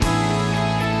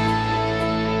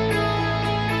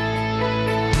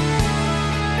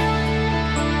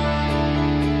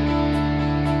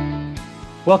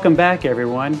Welcome back,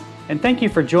 everyone, and thank you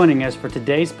for joining us for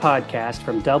today's podcast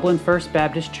from Dublin First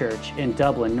Baptist Church in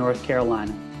Dublin, North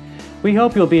Carolina. We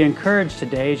hope you'll be encouraged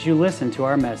today as you listen to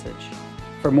our message.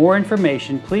 For more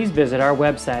information, please visit our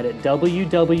website at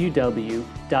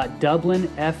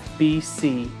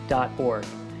www.dublinfbc.org.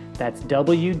 That's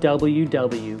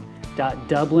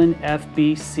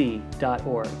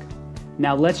www.dublinfbc.org.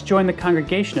 Now let's join the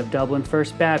congregation of Dublin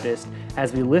First Baptist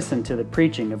as we listen to the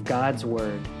preaching of God's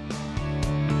Word.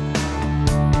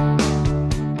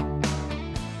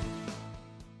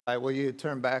 All right, will you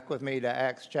turn back with me to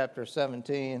Acts chapter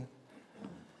 17,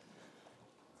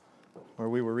 where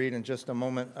we were reading just a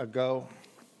moment ago.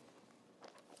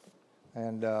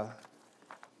 And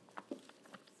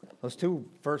those two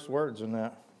first words in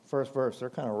that first verse, they're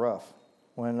kind of rough.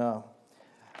 When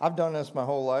I've done this my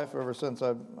whole life, ever since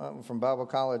I'm from Bible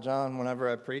college on, whenever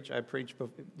I preach.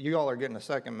 You all are getting a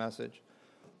second message.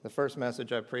 The first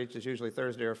message I preach is usually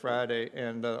Thursday or Friday,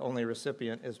 and the only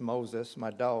recipient is Moses,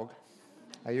 my dog.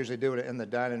 I usually do it in the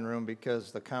dining room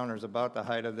because the counter's about the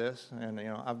height of this, and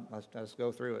I just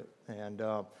go through it and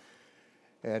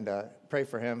pray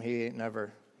for him.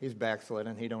 He's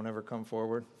backslidden. He don't ever come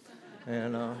forward,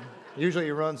 and usually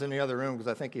he runs in the other room because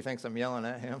I think he thinks I'm yelling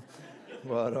at him.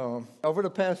 But over the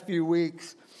past few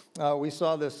weeks, we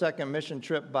saw this second mission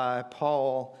trip by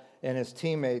Paul and his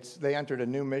teammates. They entered a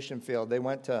new mission field. They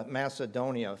went to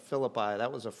Macedonia, Philippi.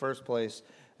 That was the first place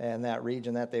in that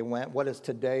region that they went, what is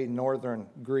today northern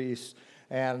Greece.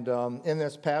 And in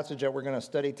this passage that we're going to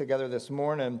study together this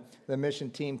morning, the mission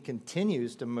team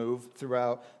continues to move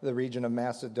throughout the region of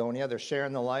Macedonia. They're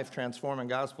sharing the life-transforming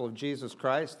gospel of Jesus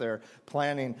Christ. They're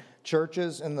planting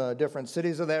churches in the different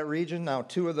cities of that region. Now,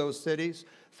 two of those cities,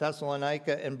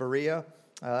 Thessalonica and Berea,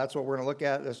 that's what we're going to look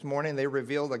at this morning. They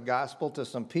reveal the gospel to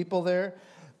some people there.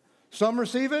 Some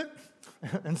receive it,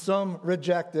 and some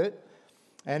reject it.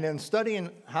 And in studying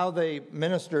how they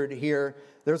ministered here,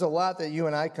 there's a lot that you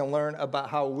and I can learn about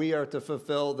how we are to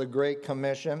fulfill the Great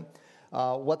Commission,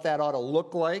 what that ought to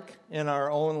look like in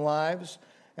our own lives,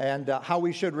 and how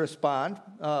we should respond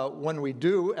when we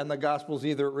do, and the gospel's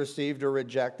either received or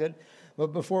rejected.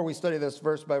 But before we study this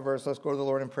verse by verse, let's go to the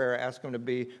Lord in prayer, ask Him to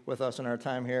be with us in our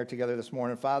time here together this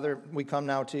morning. Father, we come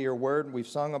now to your word. We've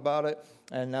sung about it,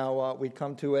 and now we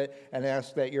come to it and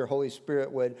ask that your Holy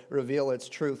Spirit would reveal its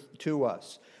truth to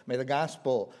us. May the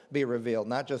gospel be revealed,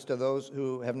 not just to those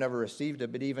who have never received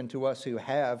it, but even to us who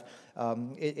have.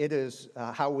 It is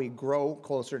how we grow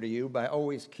closer to you, by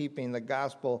always keeping the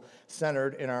gospel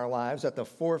centered in our lives, at the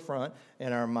forefront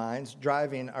in our minds,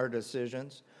 driving our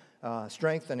decisions,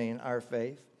 strengthening our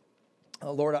faith.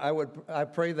 Lord, I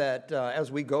pray that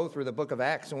as we go through the book of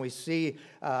Acts and we see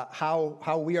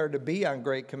how we are to be on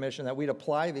Great Commission, that we'd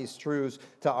apply these truths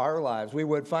to our lives. We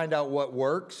would find out what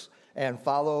works and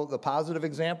follow the positive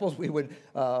examples. We would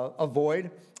avoid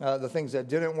the things that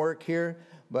didn't work here.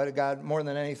 But God, more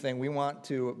than anything, we want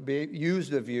to be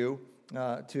used of you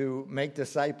to make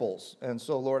disciples. And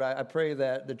so, Lord, I pray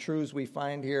that the truths we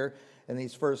find here in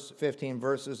these first 15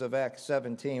 verses of Acts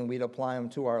 17, we'd apply them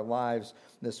to our lives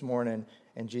this morning.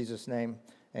 In Jesus' name,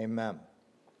 amen.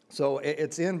 So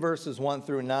it's in verses 1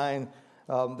 through 9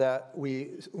 that we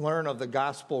learn of the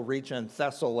gospel reaching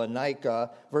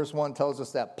Thessalonica. Verse 1 tells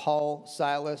us that Paul,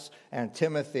 Silas, and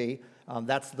Timothy,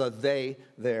 that's the they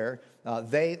there,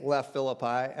 they left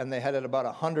Philippi and they headed about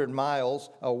 100 miles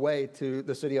away to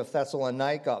the city of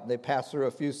Thessalonica. They passed through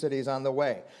a few cities on the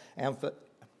way.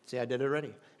 See, I did it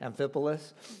already.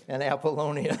 Amphipolis and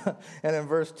Appollonia. And in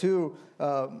verse 2,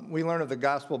 we learn of the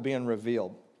gospel being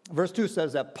revealed. Verse 2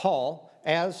 says that Paul,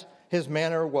 as his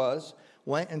manner was,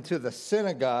 went into the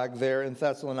synagogue there in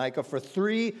Thessalonica for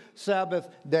 3 Sabbath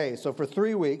days. So for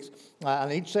 3 weeks,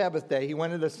 on each Sabbath day, he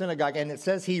went into the synagogue, and it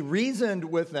says he reasoned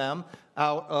with them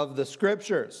out of the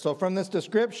Scriptures. So from this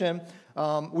description,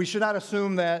 we should not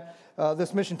assume that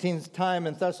this mission team's time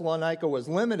in Thessalonica was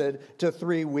limited to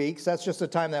 3 weeks. That's just the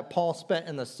time that Paul spent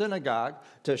in the synagogue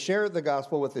to share the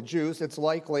gospel with the Jews. It's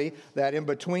likely that in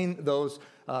between those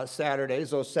Saturdays,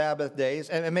 those Sabbath days,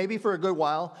 and maybe for a good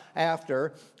while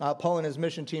after, Paul and his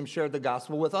mission team shared the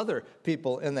gospel with other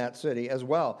people in that city as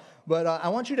well. But I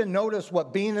want you to notice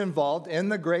what being involved in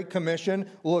the Great Commission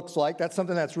looks like. That's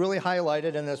something that's really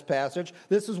highlighted in this passage.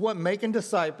 This is what making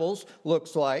disciples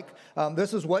looks like.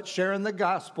 This is what sharing the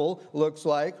gospel looks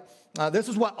like. This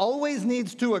is what always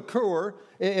needs to occur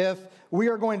if we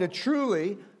are going to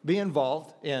truly be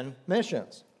involved in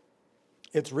missions.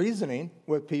 It's reasoning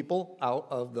with people out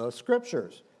of the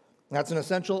Scriptures. That's an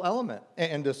essential element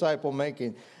in disciple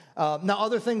making. Now,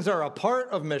 other things are a part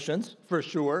of missions, for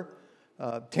sure.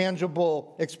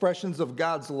 Tangible expressions of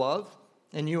God's love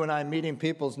And you and I meeting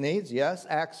people's needs, yes,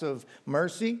 acts of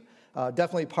mercy,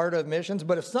 definitely part of missions.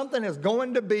 But if something is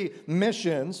going to be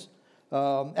missions,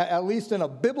 at least in a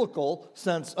biblical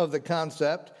sense of the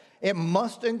concept, it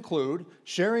must include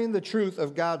sharing the truth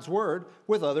of God's word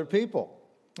with other people.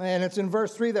 And it's in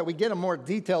verse 3 that we get a more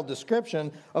detailed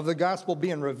description of the gospel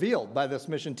being revealed by this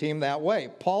mission team that way.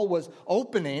 Paul was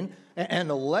opening and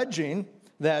alleging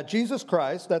that Jesus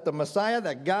Christ, that the Messiah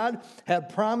that God had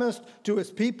promised to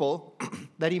his people,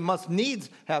 that he must needs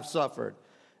have suffered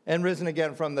and risen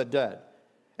again from the dead.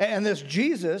 And this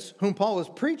Jesus, whom Paul was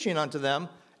preaching unto them,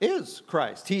 is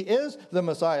Christ. He is the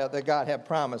Messiah that God had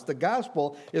promised. The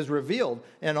gospel is revealed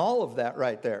in all of that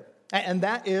right there. And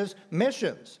that is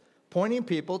missions, pointing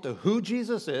people to who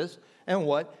Jesus is and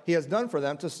what he has done for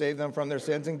them to save them from their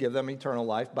sins and give them eternal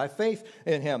life by faith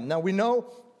in him. Now, we know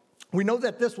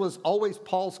that this was always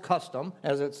Paul's custom,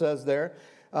 as it says there,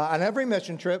 on every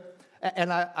mission trip.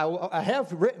 And I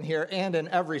have written here, and in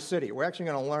every city. We're actually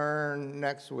going to learn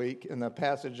next week in the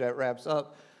passage that wraps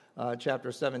up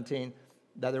chapter 17,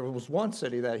 that there was one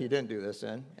city that he didn't do this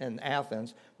in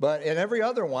Athens. But in every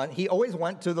other one, he always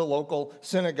went to the local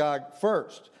synagogue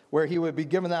first, where he would be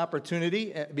given the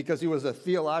opportunity, because he was a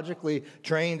theologically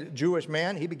trained Jewish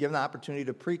man, he'd be given the opportunity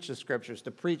to preach the scriptures, to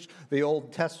preach the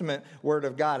Old Testament word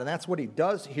of God. And that's what he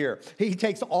does here. He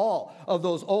takes all of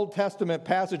those Old Testament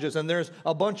passages, and there's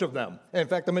a bunch of them. In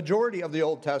fact, the majority of the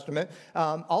Old Testament,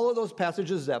 all of those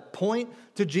passages that point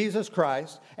to Jesus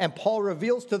Christ, and Paul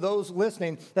reveals to those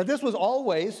listening that this was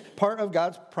always part of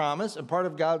God's promise and part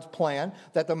of God's plan,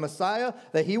 that the Messiah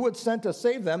that he would send to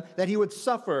save them, that he would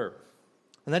suffer,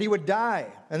 and that he would die,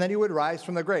 and that he would rise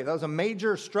from the grave. That was a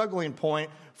major struggling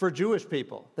point for Jewish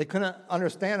people. They couldn't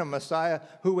understand a Messiah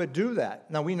who would do that.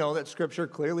 Now, we know that Scripture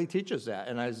clearly teaches that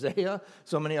in Isaiah,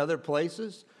 so many other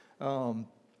places. And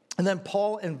then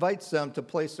Paul invites them to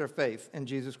place their faith in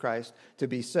Jesus Christ to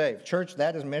be saved. Church,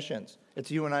 that is missions. It's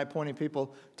you and I pointing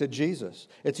people to Jesus.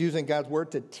 It's using God's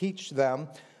word to teach them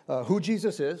who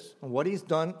Jesus is, what he's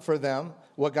done for them,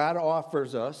 what God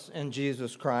offers us in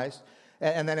Jesus Christ,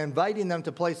 and then inviting them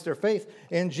to place their faith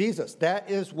in Jesus.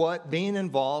 That is what being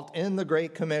involved in the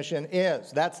Great Commission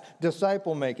is. That's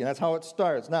disciple making. That's how it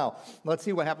starts. Now, let's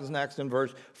see what happens next in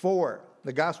verse 4.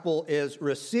 The gospel is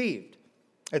received.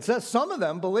 It says some of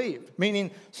them believed,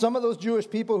 meaning some of those Jewish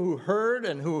people who heard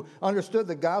and who understood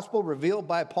the gospel revealed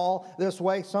by Paul this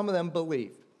way, some of them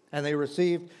believed, and they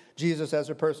received Jesus as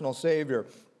their personal Savior.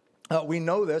 We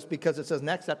know this because it says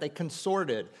next that they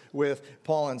consorted with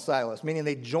Paul and Silas, meaning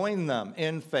they joined them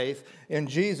in faith in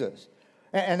Jesus.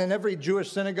 And in every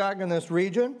Jewish synagogue in this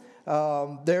region,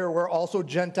 there were also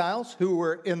Gentiles who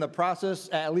were in the process,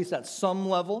 at least at some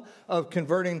level, of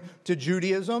converting to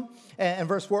Judaism. And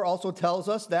verse 4 also tells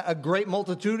us that a great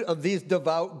multitude of these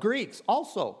devout Greeks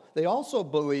they also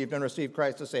believed and received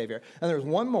Christ as Savior. And there's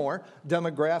one more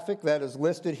demographic that is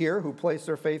listed here who placed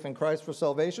their faith in Christ for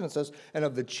salvation. It says, and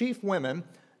of the chief women,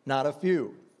 not a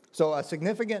few. So a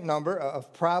significant number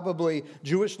of probably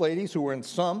Jewish ladies who were in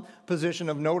some position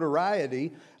of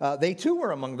notoriety, they too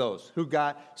were among those who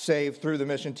got saved through the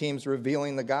mission teams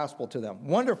revealing the gospel to them.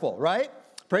 Wonderful, right?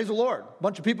 Praise the Lord. A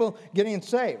bunch of people getting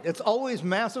saved. It's always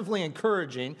massively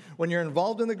encouraging when you're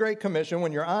involved in the Great Commission,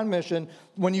 when you're on mission,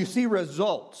 when you see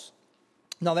results.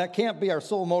 Now, that can't be our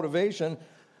sole motivation,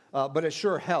 but it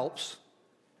sure helps.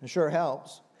 It sure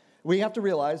helps. We have to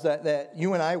realize that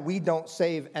you and I, we don't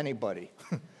save anybody.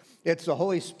 It's the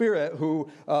Holy Spirit who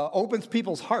opens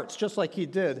people's hearts, just like he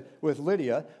did with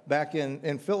Lydia back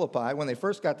in Philippi when they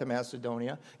first got to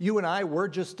Macedonia. You and I were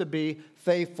just to be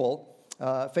faithful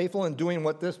in doing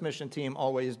what this mission team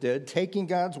always did, taking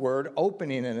God's word,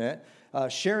 opening in it,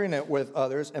 sharing it with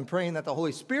others, and praying that the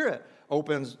Holy Spirit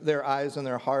opens their eyes and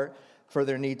their heart for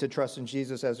their need to trust in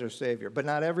Jesus as their Savior. But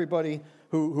not everybody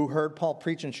who heard Paul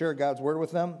preach and share God's word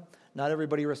with them, not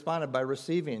everybody responded by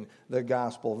receiving the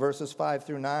gospel. Verses 5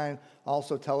 through 9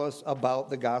 also tell us about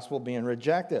the gospel being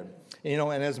rejected. You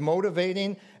know, and as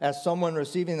motivating as someone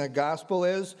receiving the gospel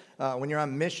is, when you're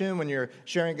on mission, when you're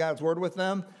sharing God's word with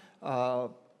them,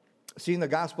 seeing the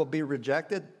gospel be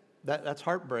rejected, that's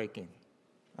heartbreaking.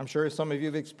 I'm sure some of you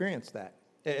have experienced that.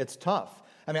 It's tough.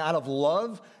 I mean, out of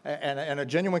love and a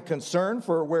genuine concern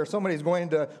for where somebody's going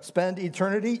to spend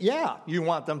eternity, yeah, you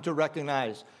want them to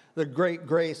recognize the great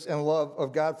grace and love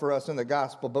of God for us in the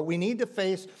gospel. But we need to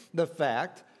face the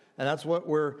fact, and that's what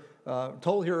we're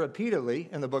told here repeatedly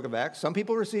in the book of Acts. Some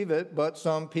people receive it, but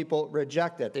some people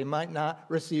reject it. They might not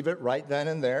receive it right then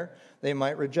and there. They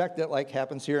might reject it, like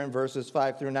happens here in verses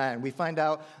 5 through 9. We find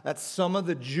out that some of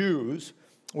the Jews,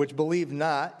 which believed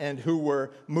not and who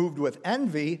were moved with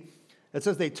envy, It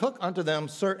says, they took unto them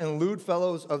certain lewd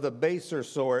fellows of the baser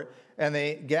sort, and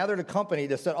they gathered a company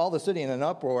to set all the city in an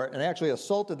uproar, and actually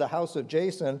assaulted the house of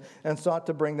Jason and sought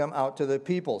to bring them out to the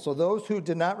people. So those who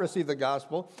did not receive the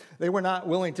gospel, they were not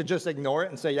willing to just ignore it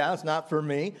and say, yeah, it's not for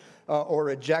me, or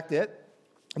reject it.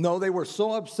 No, they were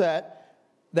so upset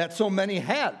that so many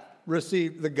had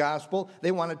received the gospel,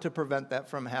 they wanted to prevent that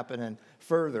from happening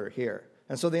further here.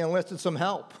 And so they enlisted some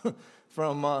help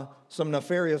from some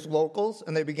nefarious locals,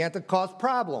 and they began to cause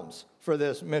problems for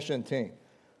this mission team.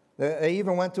 They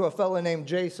even went to a fellow named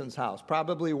Jason's house,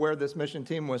 probably where this mission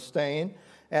team was staying,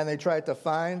 and they tried to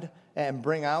find and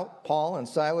bring out Paul and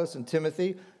Silas and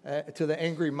Timothy to the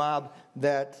angry mob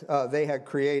that they had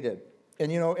created.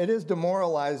 And, it is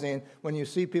demoralizing when you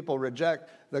see people reject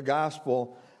the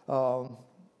gospel,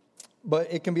 but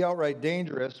it can be outright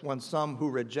dangerous when some who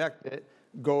reject it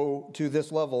go to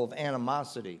this level of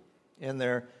animosity in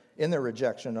their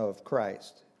rejection of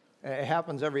Christ. It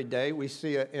happens every day. We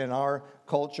see it in our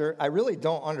culture. I really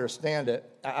don't understand it.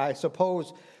 I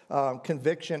suppose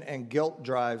conviction and guilt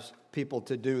drives people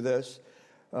to do this.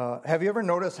 Have you ever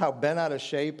noticed how bent out of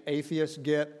shape atheists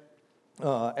get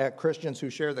at Christians who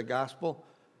share the gospel?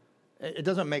 It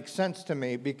doesn't make sense to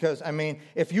me because,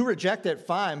 if you reject it,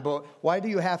 fine, but why do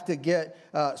you have to get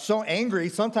so angry,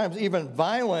 sometimes even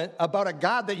violent, about a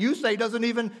God that you say doesn't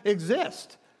even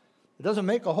exist? It doesn't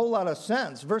make a whole lot of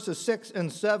sense. Verses 6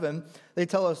 and 7, they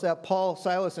tell us that Paul,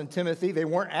 Silas, and Timothy, they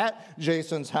weren't at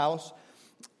Jason's house.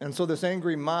 And so this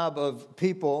angry mob of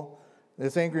people,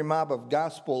 this angry mob of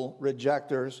gospel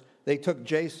rejectors, they took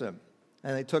Jason.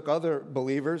 And they took other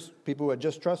believers, people who had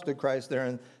just trusted Christ there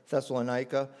in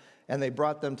Thessalonica, and they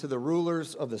brought them to the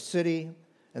rulers of the city.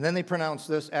 And then they pronounced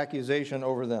this accusation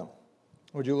over them.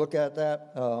 Would you look at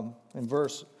that in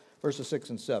verses 6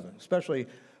 and 7, especially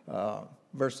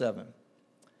verse 7.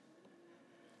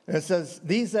 And it says,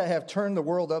 these that have turned the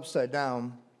world upside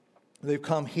down, they've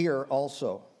come here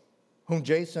also, whom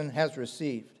Jason has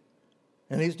received.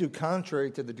 And these do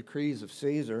contrary to the decrees of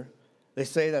Caesar. They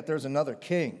say that there's another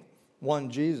king, one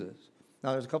Jesus.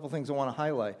 Now, there's a couple things I want to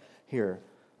highlight here.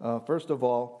 First of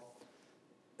all,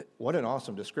 what an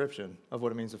awesome description of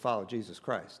what it means to follow Jesus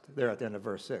Christ. There at the end of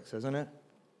verse 6, isn't it?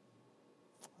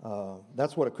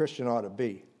 That's what a Christian ought to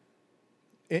be.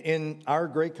 In our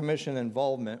Great Commission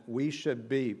involvement, we should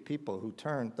be people who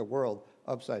turn the world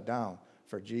upside down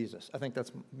for Jesus. I think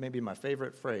that's maybe my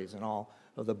favorite phrase in all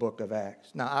of the book of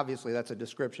Acts. Now, obviously, that's a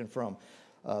description from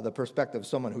the perspective of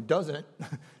someone who doesn't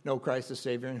know Christ as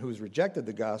Savior and who's rejected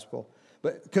the gospel.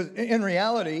 But because in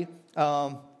reality,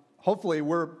 hopefully,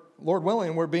 Lord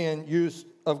willing, we're being used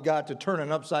of God to turn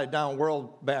an upside down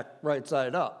world back right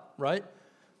side up, right?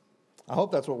 I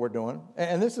hope that's what we're doing.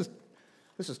 And this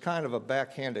is kind of a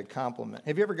backhanded compliment.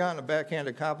 Have you ever gotten a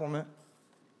backhanded compliment?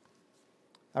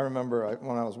 I remember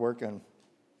when I was working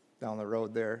down the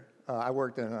road there, I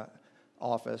worked in an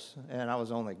office, and I was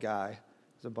the only guy.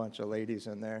 There's a bunch of ladies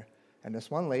in there. And this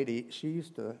one lady, she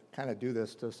used to kind of do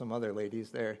this to some other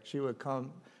ladies there. She would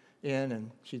come in,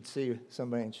 and she'd see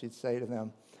somebody, and she'd say to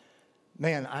them,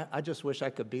 man, I just wish I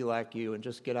could be like you and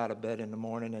just get out of bed in the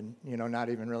morning and, not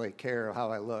even really care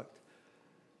how I looked.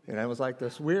 And it was like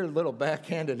this weird little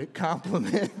backhanded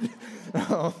compliment.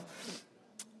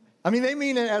 They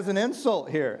mean it as an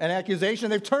insult here, an accusation.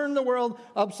 They've turned the world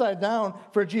upside down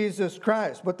for Jesus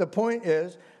Christ. But the point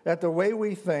is that the way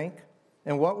we think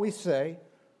and what we say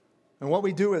and what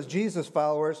we do as Jesus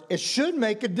followers, it should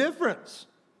make a difference.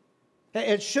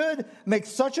 It should make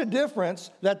such a difference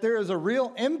that there is a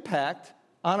real impact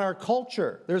on our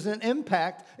culture. There's an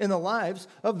impact in the lives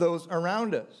of those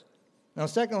around us. Now,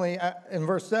 secondly, in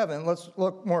verse 7, let's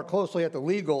look more closely at the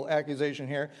legal accusation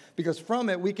here, because from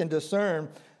it we can discern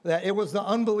that it was the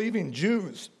unbelieving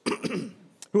Jews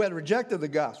who had rejected the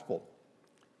gospel.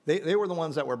 They were the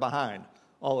ones that were behind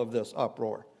all of this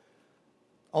uproar.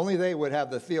 Only they would have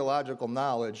the theological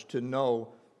knowledge to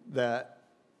know that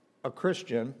a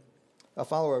Christian, a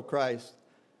follower of Christ,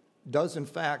 does in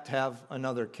fact have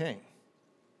another king.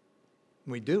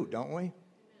 We do, don't we?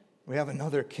 We have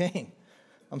another king.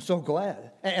 I'm so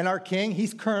glad. And our king,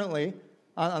 he's currently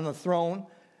on the throne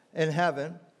in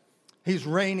heaven. He's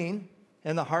reigning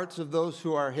in the hearts of those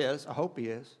who are his. I hope he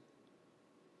is.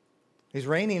 He's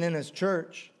reigning in his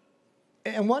church.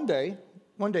 And one day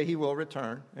he will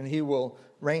return, and he will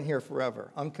reign here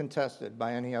forever, uncontested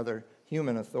by any other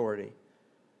human authority.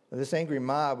 This angry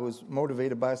mob was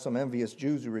motivated by some envious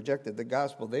Jews who rejected the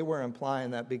gospel. They were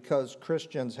implying that because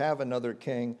Christians have another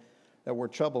king, that we're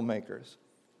troublemakers,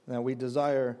 that we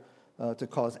desire to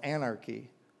cause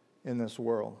anarchy in this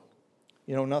world.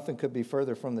 Nothing could be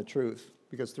further from the truth.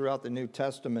 because throughout the New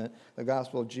Testament, the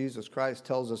gospel of Jesus Christ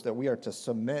tells us that we are to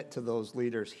submit to those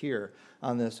leaders here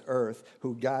on this earth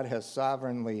who God has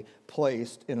sovereignly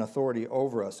placed in authority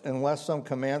over us. Unless some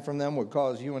command from them would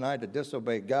cause you and I to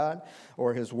disobey God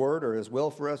or his word or his will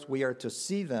for us, we are to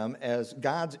see them as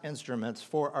God's instruments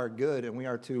for our good, and we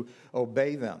are to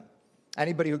obey them.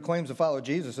 Anybody who claims to follow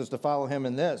Jesus is to follow him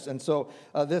in this. And so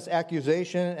this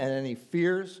accusation and any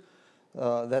fears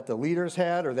that the leaders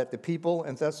had or that the people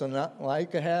in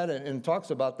Thessalonica had, and talks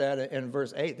about that in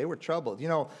verse 8. They were troubled. You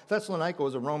know, Thessalonica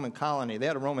was a Roman colony. They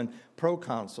had a Roman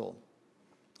proconsul,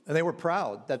 and they were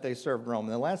proud that they served Rome.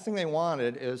 And the last thing they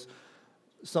wanted is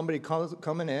somebody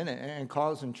coming in and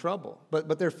causing trouble.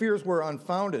 But their fears were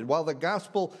unfounded. While the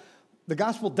gospel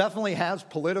definitely has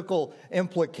political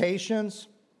implications,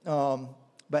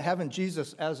 but having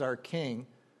Jesus as our king,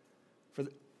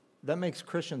 that makes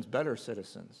Christians better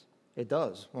citizens. It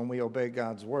does when we obey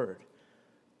God's word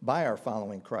by our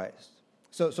following Christ.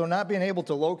 So not being able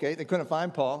to locate, they couldn't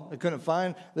find Paul. They couldn't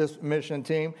find this mission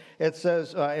team. It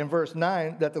says in verse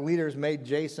 9 that the leaders made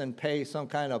Jason pay some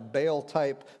kind of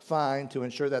bail-type fine to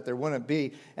ensure that there wouldn't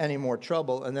be any more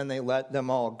trouble, and then they let them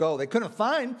all go. They couldn't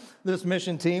find this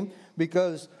mission team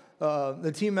because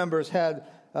the team members had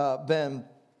been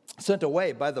sent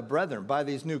away by the brethren, by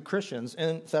these new Christians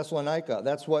in Thessalonica.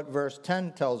 That's what verse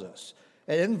 10 tells us.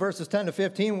 And in verses 10 to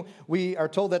 15, we are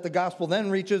told that the gospel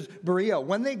then reaches Berea.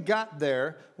 When they got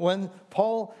there, when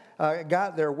Paul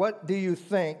got there, what do you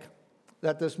think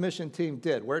that this mission team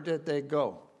did? Where did they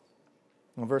go?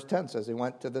 Well, verse 10 says they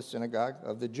went to the synagogue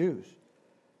of the Jews.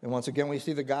 And once again, we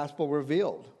see the gospel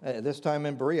revealed, this time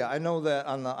in Berea. I know that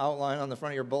on the outline on the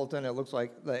front of your bulletin, it looks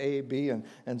like the A, B,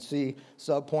 and C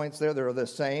subpoints there. They're the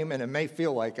same, and it may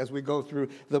feel like, as we go through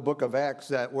the book of Acts,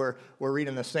 that we're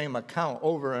reading the same account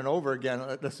over and over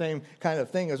again. The same kind of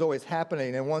thing is always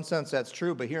happening. In one sense, that's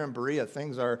true, but here in Berea,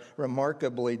 things are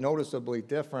remarkably, noticeably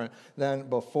different than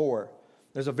before.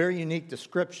 There's a very unique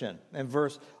description in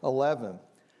verse 11.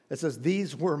 It says,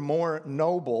 "These were more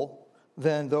noble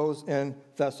than those in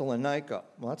Thessalonica."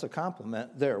 Well, that's a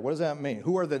compliment there. What does that mean?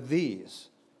 Who are the these?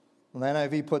 Well, the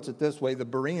NIV puts it this way: the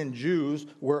Berean Jews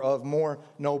were of more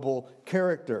noble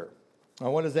character.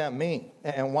 Now, what does that mean?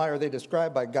 And why are they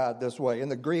described by God this way? In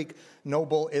the Greek,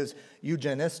 noble is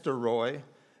eugenisteroi,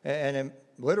 and it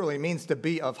literally means to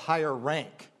be of higher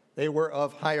rank. They were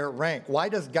of higher rank. Why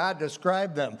does God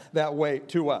describe them that way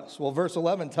to us? Well, verse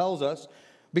 11 tells us,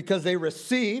 because they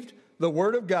received the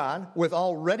word of God with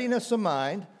all readiness of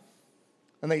mind,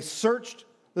 and they searched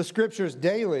the scriptures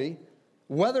daily,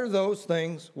 whether those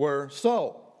things were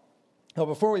so. Now,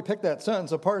 before we pick that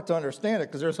sentence apart to understand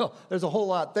it, because there's a whole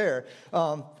lot there,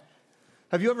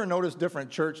 have you ever noticed different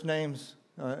church names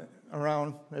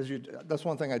around? That's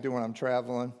one thing I do when I'm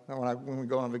traveling. When we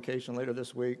go on vacation later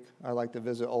this week, I like to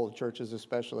visit old churches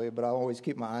especially, but I always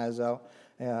keep my eyes out.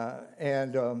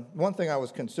 One thing I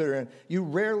was considering, you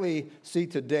rarely see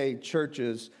today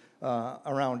churches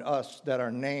around us that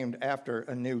are named after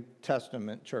a New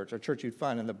Testament church, a church you'd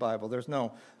find in the Bible. There's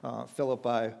no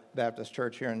Philippi Baptist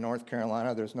Church here in North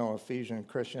Carolina. There's no Ephesian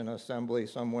Christian Assembly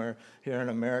somewhere here in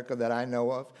America that I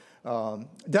know of.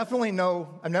 Definitely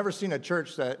no, I've never seen a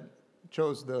church that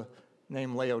chose the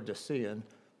name Laodicean,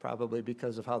 probably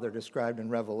because of how they're described in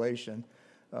Revelation.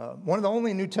 One of the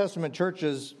only New Testament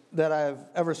churches that I've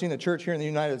ever seen a church here in the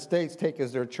United States take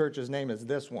as their church's name is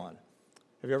this one.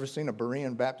 Have you ever seen a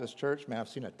Berean Baptist church? Man, I've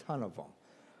seen a ton of them.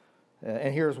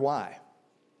 And here's why.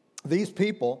 These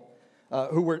people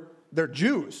they're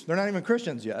Jews. They're not even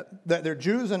Christians yet. They're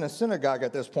Jews in a synagogue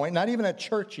at this point, not even a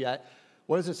church yet.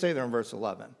 What does it say there in verse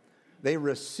 11? They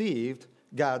received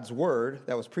God's word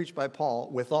that was preached by Paul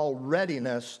with all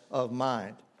readiness of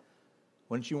mind.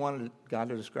 Wouldn't you want God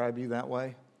to describe you that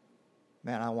way?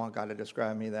 Man, I want God to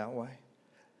describe me that way.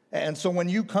 And so when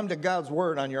you come to God's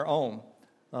word on your own,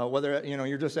 whether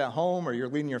you're just at home or you're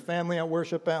leading your family at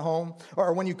worship at home,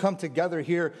 or when you come together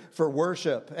here for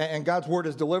worship and God's word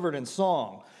is delivered in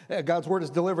song, God's word is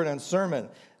delivered in sermon,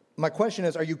 my question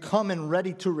is, are you coming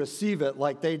ready to receive it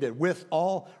like they did, with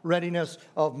all readiness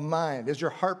of mind? Is your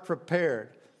heart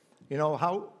prepared? You know,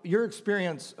 how your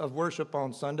experience of worship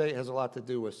on Sunday has a lot to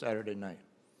do with Saturday night.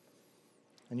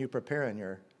 And you prepare in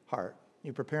your heart.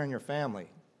 You prepare in your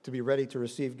family to be ready to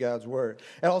receive God's word.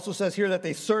 It also says here that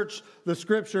they search the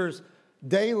scriptures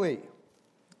daily.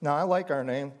 Now, I like our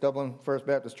name, Dublin First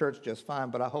Baptist Church, just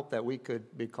fine, but I hope that we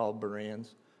could be called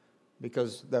Bereans,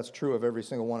 because that's true of every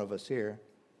single one of us here.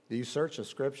 Do you search the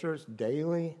scriptures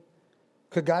daily?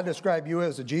 Could God describe you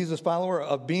as a Jesus follower,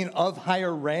 of being of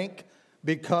higher rank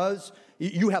Because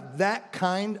you have that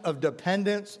kind of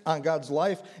dependence on God's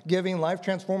life-giving,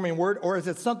 life-transforming word? Or is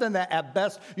it something that at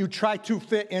best you try to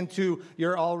fit into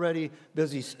your already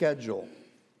busy schedule?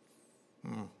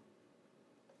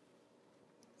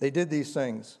 They did these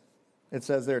things, it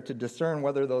says there, to discern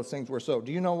whether those things were so.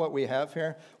 Do you know what we have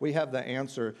here? We have the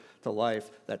answer to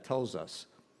life that tells us.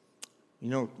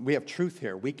 We have truth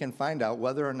here. We can find out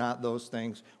whether or not those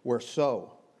things were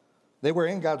so. They were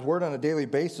in God's word on a daily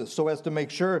basis so as to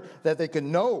make sure that they could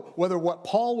know whether what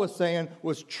Paul was saying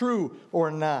was true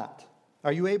or not.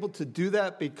 Are you able to do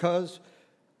that because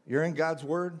you're in God's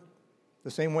word the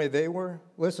same way they were?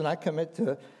 Listen, I commit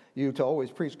to you to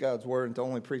always preach God's word and to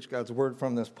only preach God's word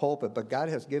from this pulpit, but God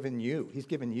has given you, He's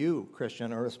given you,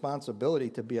 Christian, a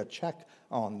responsibility to be a check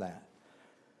on that.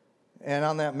 And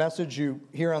on that message you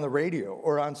hear on the radio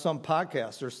or on some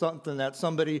podcast or something that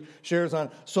somebody shares on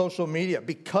social media,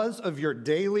 because of your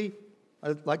daily,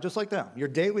 just like that, your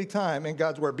daily time in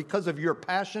God's word, because of your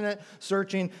passionate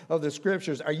searching of the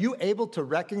scriptures, are you able to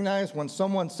recognize when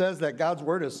someone says that God's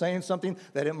word is saying something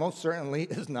that it most certainly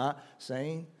is not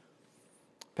saying?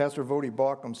 Pastor Vodi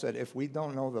Balkum said, if we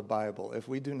don't know the Bible, if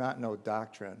we do not know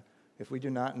doctrine, if we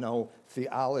do not know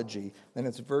theology, then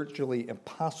it's virtually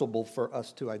impossible for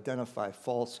us to identify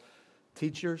false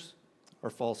teachers or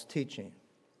false teaching.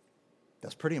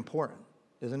 That's pretty important,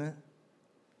 isn't it?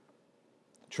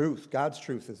 Truth, God's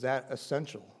truth, is that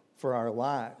essential for our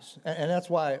lives. And that's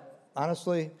why,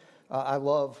 honestly, I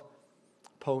love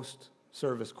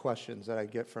post-service questions that I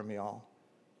get from y'all.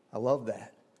 I love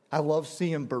that. I love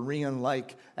seeing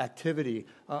Berean-like activity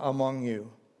among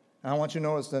you. And I want you to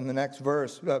notice in the next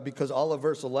verse, because all of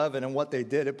verse 11 and what they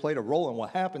did, it played a role in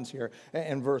what happens here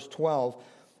in verse 12.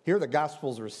 Here the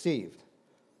gospel's received.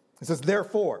 It says,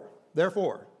 therefore.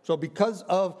 So because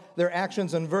of their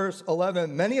actions in verse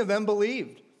 11, many of them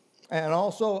believed. And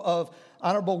also of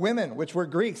honorable women, which were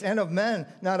Greeks, and of men,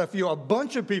 not a few. A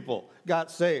bunch of people got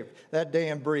saved that day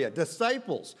in Berea.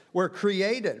 Disciples were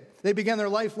created. They began their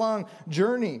lifelong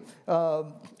journey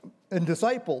as a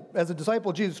disciple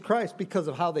of Jesus Christ because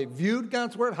of how they viewed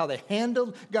God's word, how they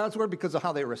handled God's word, because of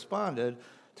how they responded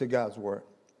to God's word.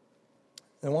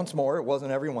 And once more, it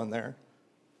wasn't everyone there.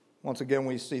 Once again,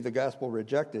 we see the gospel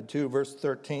rejected too. Verse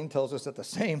 13 tells us that the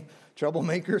same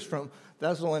troublemakers from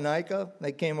Thessalonica,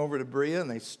 they came over to Berea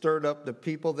and they stirred up the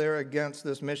people there against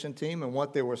this mission team and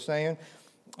what they were saying.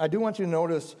 I do want you to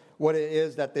notice what it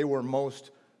is that they were most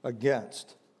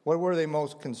against. What were they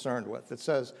most concerned with? It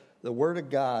says, the word of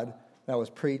God that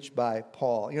was preached by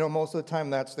Paul. Most of the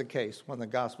time that's the case when the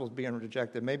gospel is being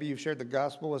rejected. Maybe you've shared the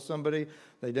gospel with somebody,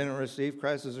 they didn't receive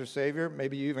Christ as their Savior.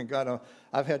 Maybe you even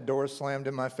I've had doors slammed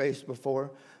in my face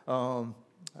before.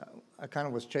 I kind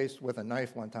of was chased with a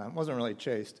knife one time. Wasn't really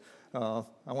chased. I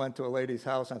went to a lady's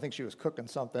house. I think she was cooking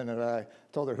something, and I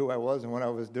told her who I was and what I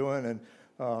was doing,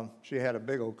 and she had a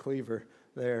big old cleaver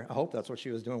there. I hope that's what she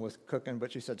was doing, was cooking,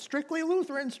 but she said, strictly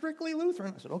Lutheran, strictly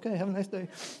Lutheran. I said, okay, have a nice day.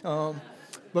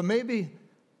 But maybe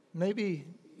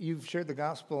you've shared the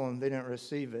gospel and they didn't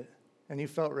receive it, and you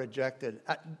felt rejected.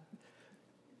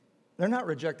 They're not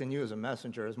rejecting you as a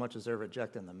messenger as much as they're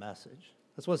rejecting the message.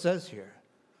 That's what it says here.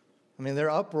 Their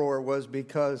uproar was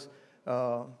because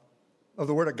of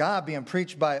the word of God being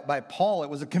preached by Paul. It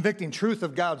was a convicting truth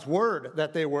of God's word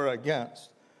that they were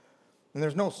against. And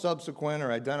there's no subsequent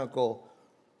or identical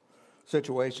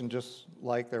situation just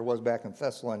like there was back in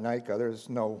Thessalonica. There's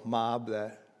no mob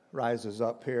that rises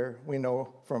up here. We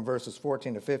know from verses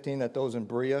 14 to 15 that those in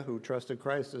Berea who trusted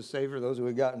Christ as Savior, those who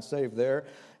had gotten saved there,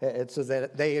 it says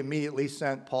that they immediately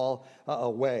sent Paul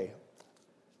away.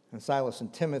 And Silas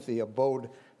and Timothy abode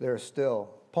there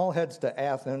still. Paul heads to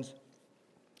Athens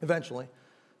eventually.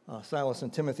 Silas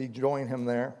and Timothy join him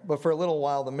there. But for a little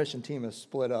while, the mission team is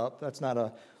split up. That's not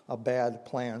a bad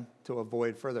plan to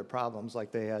avoid further problems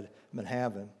like they had been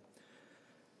having.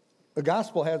 The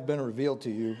gospel has been revealed to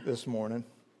you this morning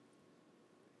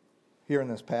here in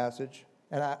this passage.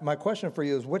 And my question for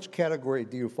you is, which category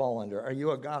do you fall under? Are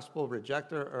you a gospel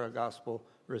rejecter or a gospel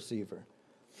receiver?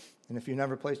 And if you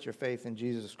never placed your faith in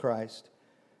Jesus Christ,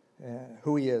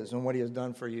 who he is and what he has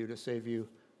done for you to save you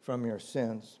from your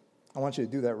sins, I want you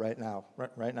to do that right now,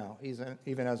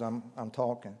 even as I'm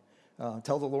talking.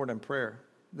 Tell the Lord in prayer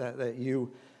that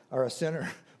you are a sinner,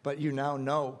 but you now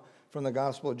know from the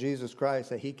gospel of Jesus Christ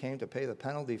that he came to pay the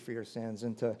penalty for your sins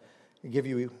and to give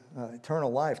you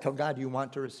eternal life. Tell God you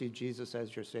want to receive Jesus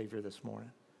as your Savior this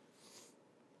morning.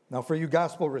 Now, for you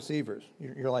gospel receivers,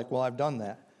 you're like, well, I've done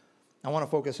that. I want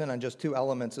to focus in on just two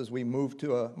elements as we move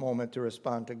to a moment to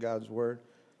respond to God's word.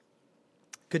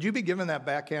 Could you be given that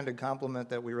backhanded compliment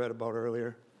that we read about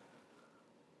earlier?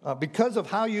 Because of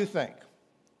how you think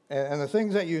and the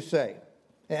things that you say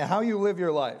and how you live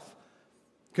your life,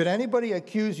 could anybody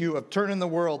accuse you of turning the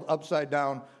world upside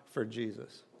down for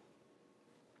Jesus?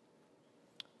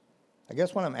 I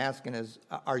guess what I'm asking is,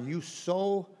 are you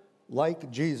so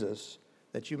like Jesus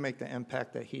that you make the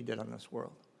impact that he did on this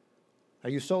world? Are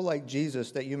you so like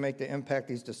Jesus that you make the impact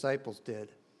these disciples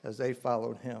did as they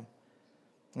followed him?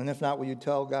 And if not, will you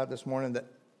tell God this morning that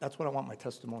that's what I want my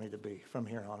testimony to be from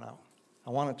here on out? I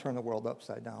want to turn the world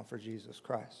upside down for Jesus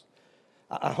Christ.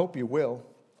 I hope you will.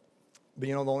 But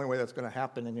the only way that's going to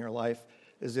happen in your life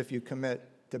is if you commit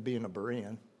to being a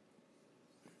Berean.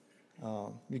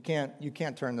 You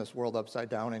can't turn this world upside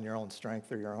down in your own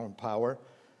strength or your own power.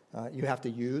 You have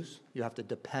to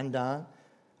depend on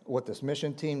what this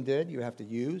mission team did. You have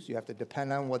to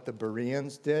depend on what the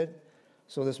Bereans did.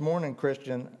 So this morning,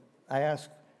 Christian, I ask,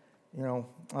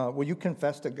 will you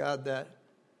confess to God that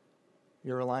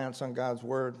your reliance on God's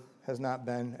word has not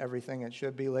been everything it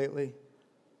should be lately?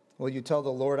 Will you tell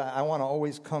the Lord, I want to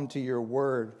always come to your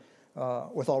word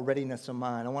with all readiness of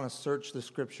mind. I want to search the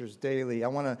scriptures daily. I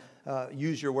want to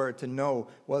use your word to know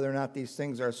whether or not these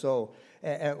things are so.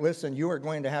 And listen, you are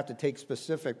going to have to take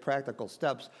specific practical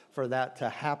steps for that to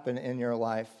happen in your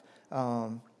life.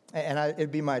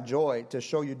 It'd be my joy to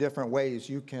show you different ways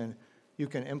you can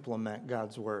implement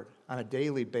God's word on a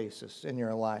daily basis in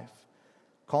your life.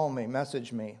 Call me,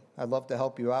 message me. I'd love to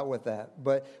help you out with that.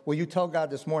 But will you tell God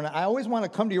this morning, I always want to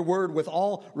come to your word with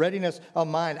all readiness of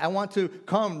mind. I want to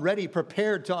come ready,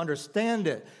 prepared to understand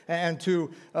it and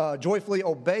to joyfully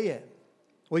obey it.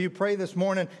 Will you pray this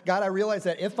morning, God, I realize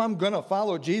that if I'm going to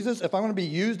follow Jesus, if I'm going to be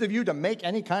used of you to make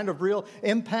any kind of real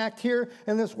impact here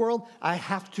in this world, I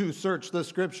have to search the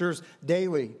scriptures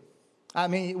daily. I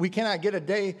mean, we cannot get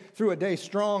through a day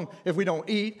strong if we don't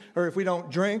eat or if we don't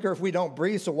drink or if we don't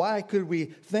breathe. So why could we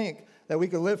think that we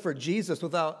could live for Jesus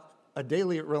without a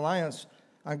daily reliance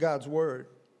on God's word?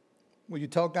 Will you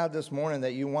tell God this morning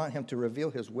that you want him to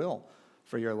reveal his will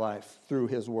for your life through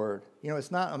his word?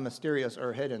 It's not a mysterious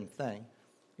or hidden thing.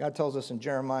 God tells us in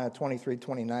Jeremiah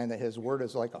 23:29 that his word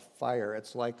is like a fire.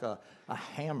 It's like a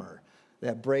hammer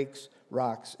that breaks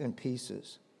rocks in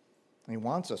pieces. He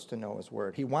wants us to know his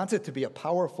word. He wants it to be a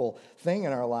powerful thing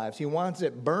in our lives. He wants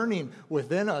it burning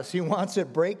within us. He wants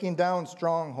it breaking down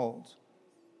strongholds.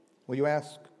 Will you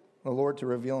ask the Lord to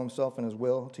reveal himself and his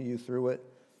will to you through it?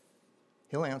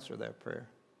 He'll answer that prayer.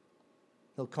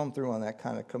 He'll come through on that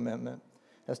kind of commitment.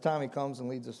 As Tommy comes and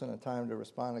leads us in a time to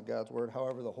respond to God's word,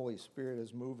 however the Holy Spirit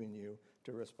is moving you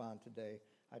to respond today,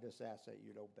 I just ask that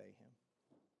you'd obey him.